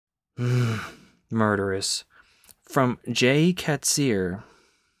Murderous. From J. Katsir,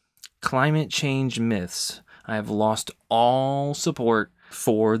 Climate Change Myths. I have lost all support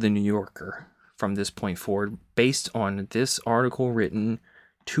for the New Yorker from this point forward based on this article written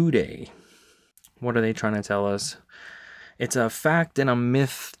today. What are they trying to tell us? It's a fact and a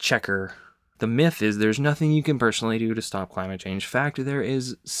myth checker. The myth is there's nothing you can personally do to stop climate change. Fact, there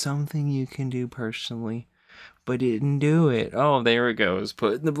is something you can do personally, but didn't do it. Oh, there it goes.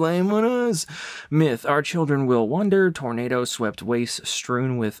 Putting the blame on us. Myth, our children will wander. Tornado swept waste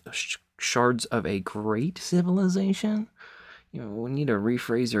strewn with shards of a great civilization. You know, we need to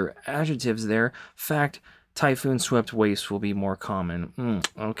rephrase our adjectives there. Fact, typhoon swept waste will be more common.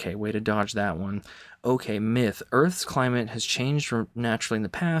 Okay, way to dodge that one. Okay, myth. Earth's climate has changed naturally in the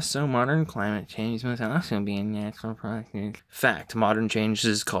past, so modern climate change must also be a natural process. Fact. Modern change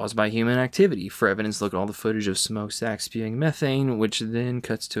is caused by human activity. For evidence, look at all the footage of smokestacks spewing methane, which then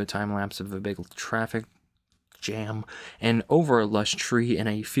cuts to a time-lapse of a big traffic jam and over a lush tree in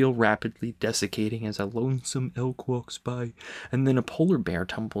a field rapidly desiccating as a lonesome elk walks by, and then a polar bear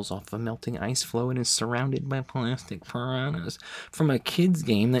tumbles off a melting ice floe and is surrounded by plastic piranhas from a kid's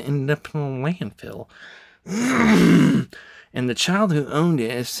game that ended up in a landfill. And the child who owned it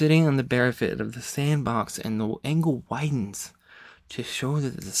is sitting on the parapet of the sandbox, and the angle widens to show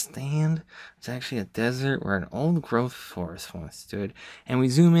that the stand is actually a desert where an old growth forest once stood. And we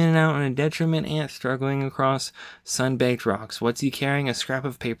zoom in and out on a detriment ant struggling across sun-baked rocks. What's he carrying? A scrap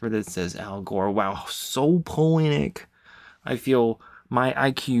of paper that says Al Gore. Wow, so poetic. I feel my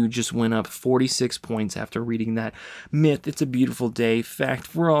IQ just went up 46 points after reading that. Myth, it's a beautiful day.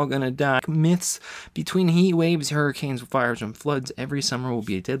 Fact, we're all gonna die. Myths, between heat waves, hurricanes, fires, and floods, every summer will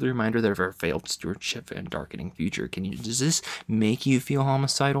be a deadly reminder of our failed stewardship and darkening future. Does this make you feel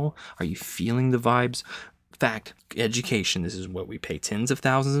homicidal? Are you feeling the vibes? Fact, education. This is what we pay tens of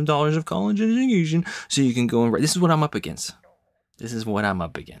thousands of dollars of college education so you can go and write. This is what I'm up against. This is what I'm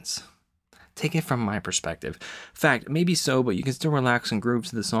up against. Take it from my perspective. Fact, maybe so, but you can still relax and groove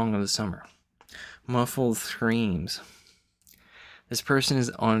to the song of the summer. Muffled screams. This person is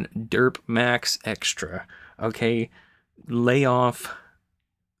on Derp Max Extra. Okay? Lay off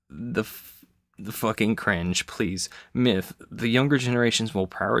the fucking cringe, please. Myth, the younger generations will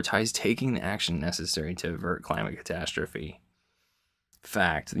prioritize taking the action necessary to avert climate catastrophe.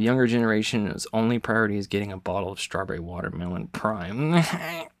 Fact, the younger generation's only priority is getting a bottle of strawberry watermelon prime.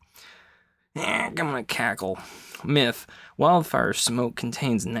 I'm gonna cackle. Myth, wildfire smoke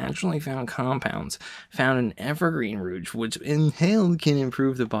contains naturally found compounds found in evergreen roots, which inhaled can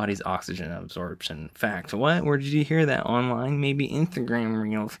improve the body's oxygen absorption. Fact, what? Where did you hear that? Online? Maybe Instagram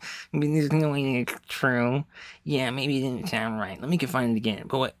reels. Maybe there's no way it's true. Yeah, maybe it didn't sound right. Let me go find it again.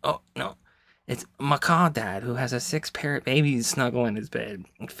 But what? Oh, no. It's Macaw Dad, who has a 6 parrot babies snuggle in his bed.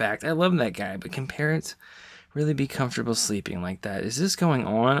 In fact, I love that guy, but can parrots really be comfortable sleeping like that? Is this going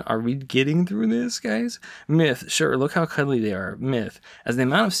on? Are we getting through this, guys? Myth, sure, look how cuddly they are. Myth, as the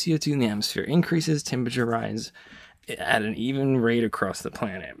amount of CO2 in the atmosphere increases, temperature rises at an even rate across the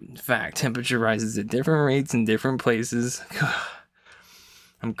planet. Fact, temperature rises at different rates in different places.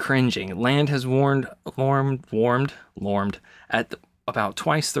 I'm cringing. Land has warmed at about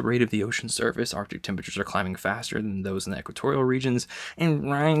twice the rate of the ocean surface. Arctic temperatures are climbing faster than those in the equatorial regions, and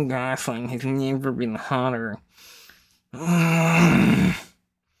Ryan Gosling has never been hotter. I'm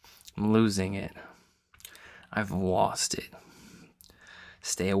losing it. I've lost it.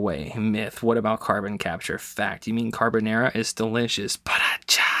 Stay away. Myth, what about carbon capture? Fact, you mean carbonara is delicious?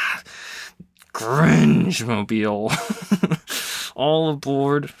 Ba-da-cha! Cringe mobile. All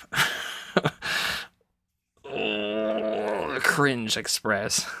aboard. Cringe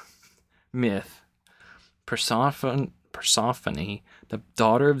Express. Myth, Persephone, the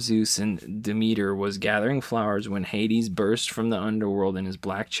daughter of Zeus and Demeter, was gathering flowers when Hades burst from the underworld in his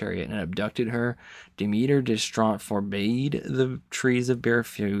black chariot and abducted her. Demeter, distraught, forbade the trees of bear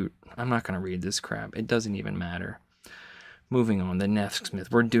fruit. I'm not going to read this crap. It doesn't even matter. Moving on, the next myth.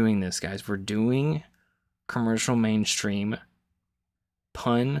 We're doing this, guys. We're doing commercial mainstream,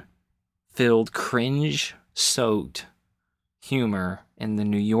 pun-filled, cringe-soaked humor in the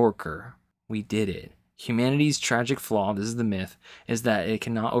New Yorker. We did it. Humanity's tragic flaw, this is the myth, is that it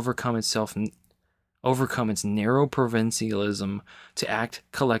cannot overcome its narrow provincialism to act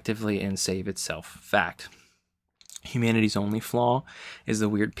collectively and save itself. Fact. Humanity's only flaw is the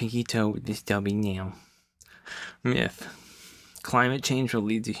weird pinky toe with this stubby nail. Myth. Climate change will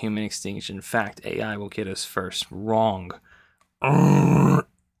lead to human extinction. Fact. AI will get us first. Wrong.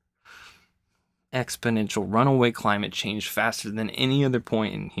 Exponential runaway climate change faster than any other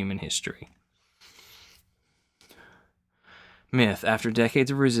point in human history. Myth. After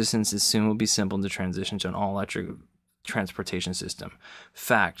decades of resistance, it soon will be simple to transition to an all-electric transportation system.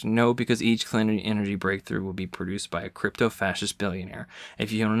 Fact. No, because each clean energy breakthrough will be produced by a crypto-fascist billionaire.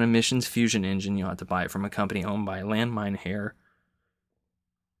 If you own an emissions fusion engine, you'll have to buy it from a company owned by a landmine hair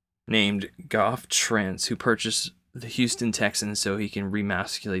named Goff Trentz, who purchased the Houston Texans so he can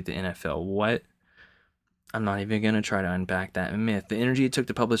remasculate the NFL. What? I'm not even going to try to unpack that myth. The energy it took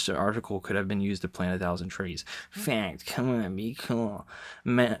to publish the article could have been used to plant 1,000 trees. Fact. Come on, be cool.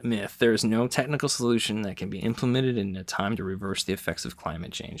 Myth. There is no technical solution that can be implemented in a time to reverse the effects of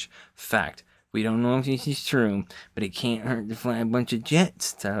climate change. Fact. We don't know if this is true, but it can't hurt to fly a bunch of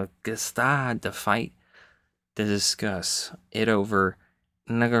jets to Gestad to fight to discuss it over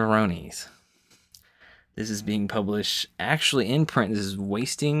Negronis. This is being published actually in print. This is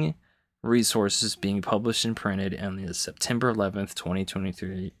wasting resources, being published and printed on the September 11th,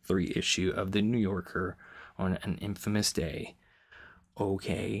 2023 issue of The New Yorker on an infamous day.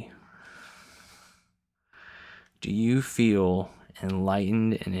 Okay. Do you feel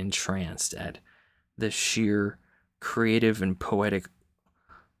enlightened and entranced at the sheer creative and poetic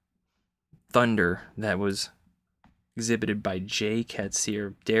thunder that was exhibited by Jay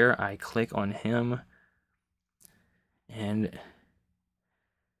Katsier? Dare I click on him? And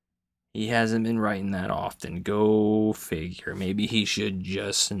he hasn't been writing that often. Go figure. Maybe he should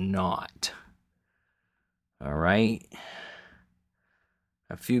just not. All right?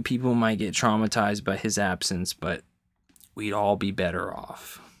 A few people might get traumatized by his absence, but we'd all be better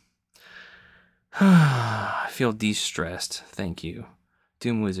off. I feel de-stressed. Thank you.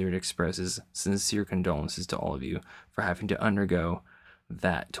 Doom Wizard expresses sincere condolences to all of you for having to undergo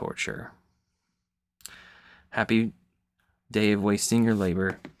that torture. Happy day of wasting your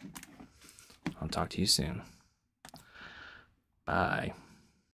labor. I'll talk to you soon. Bye.